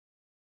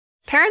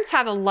Parents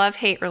have a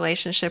love-hate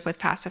relationship with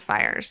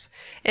pacifiers.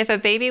 If a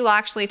baby will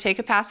actually take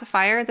a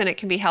pacifier, then it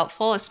can be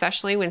helpful,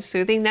 especially when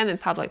soothing them in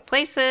public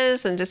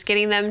places and just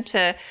getting them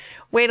to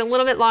wait a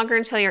little bit longer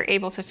until you're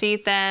able to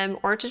feed them,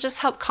 or to just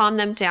help calm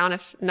them down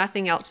if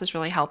nothing else is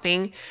really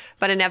helping.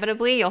 But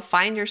inevitably, you'll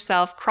find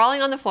yourself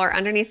crawling on the floor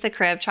underneath the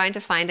crib, trying to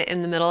find it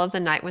in the middle of the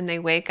night when they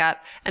wake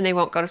up, and they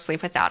won't go to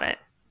sleep without it.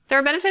 There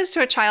are benefits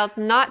to a child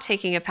not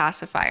taking a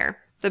pacifier.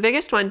 The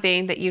biggest one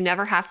being that you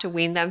never have to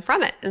wean them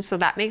from it. And so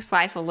that makes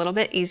life a little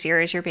bit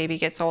easier as your baby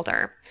gets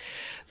older.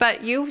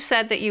 But you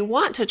said that you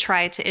want to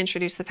try to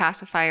introduce the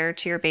pacifier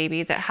to your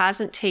baby that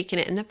hasn't taken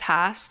it in the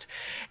past.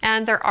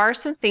 And there are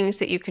some things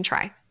that you can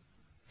try.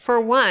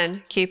 For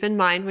one, keep in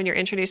mind when you're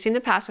introducing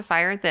the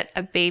pacifier that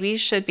a baby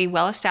should be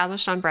well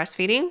established on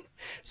breastfeeding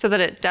so that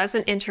it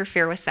doesn't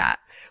interfere with that.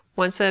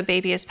 Once a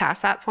baby is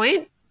past that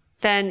point,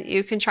 then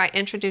you can try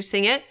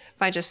introducing it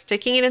by just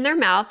sticking it in their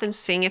mouth and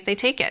seeing if they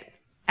take it.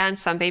 And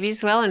some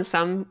babies will and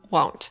some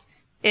won't.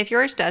 If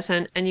yours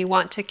doesn't and you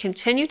want to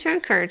continue to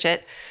encourage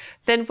it,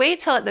 then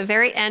wait till at the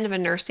very end of a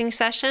nursing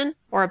session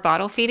or a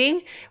bottle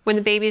feeding when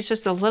the baby is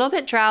just a little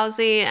bit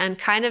drowsy and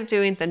kind of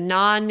doing the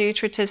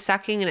non-nutritive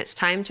sucking and it's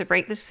time to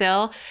break the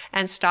seal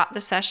and stop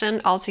the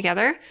session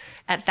altogether.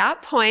 At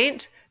that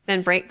point,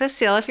 then break the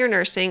seal if you're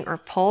nursing or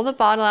pull the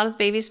bottle out of the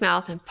baby's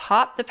mouth and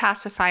pop the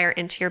pacifier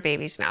into your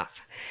baby's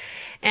mouth.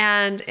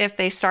 And if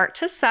they start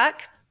to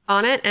suck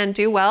on it and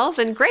do well,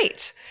 then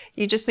great.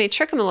 You just may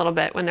trick them a little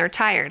bit when they're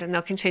tired and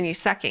they'll continue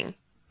sucking.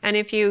 And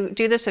if you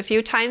do this a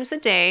few times a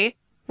day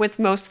with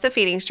most of the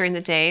feedings during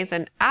the day,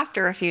 then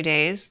after a few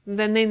days,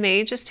 then they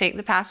may just take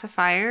the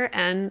pacifier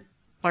and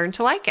learn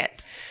to like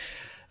it.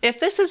 If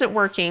this isn't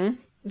working,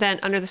 then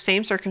under the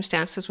same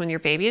circumstances when your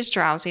baby is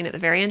drowsing at the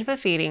very end of a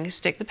feeding,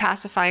 stick the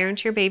pacifier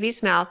into your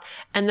baby's mouth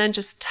and then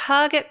just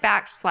tug it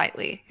back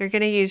slightly. You're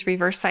going to use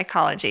reverse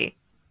psychology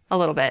a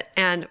little bit.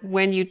 And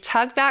when you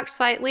tug back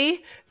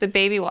slightly, the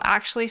baby will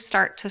actually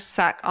start to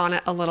suck on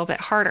it a little bit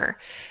harder.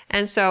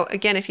 And so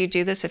again, if you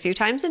do this a few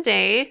times a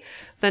day,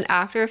 then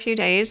after a few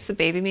days, the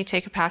baby may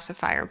take a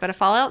pacifier. But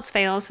if all else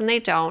fails and they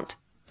don't,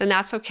 then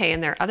that's okay.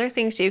 And there are other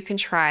things you can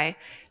try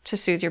to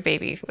soothe your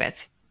baby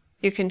with.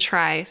 You can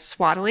try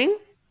swaddling,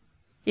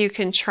 you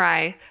can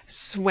try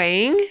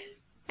swaying,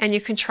 and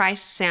you can try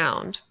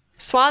sound.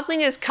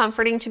 Swaddling is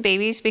comforting to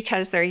babies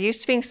because they're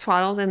used to being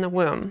swaddled in the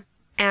womb.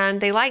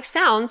 And they like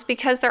sounds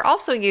because they're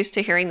also used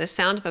to hearing the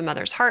sound of a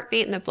mother's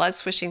heartbeat and the blood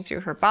swishing through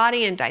her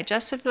body and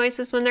digestive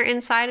noises when they're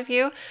inside of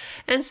you.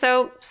 And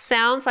so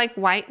sounds like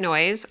white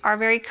noise are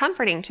very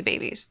comforting to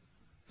babies.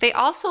 They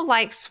also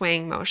like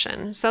swaying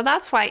motion. So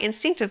that's why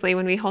instinctively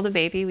when we hold a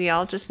baby, we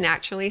all just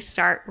naturally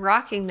start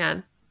rocking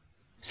them.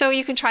 So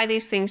you can try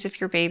these things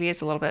if your baby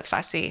is a little bit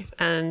fussy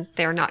and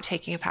they're not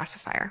taking a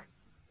pacifier.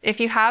 If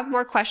you have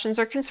more questions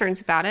or concerns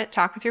about it,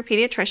 talk with your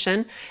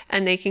pediatrician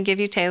and they can give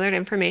you tailored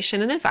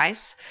information and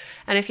advice.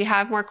 And if you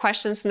have more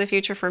questions in the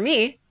future for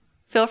me,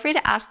 feel free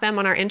to ask them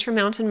on our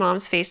Intermountain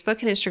Moms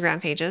Facebook and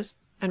Instagram pages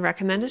and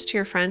recommend us to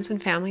your friends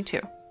and family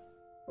too.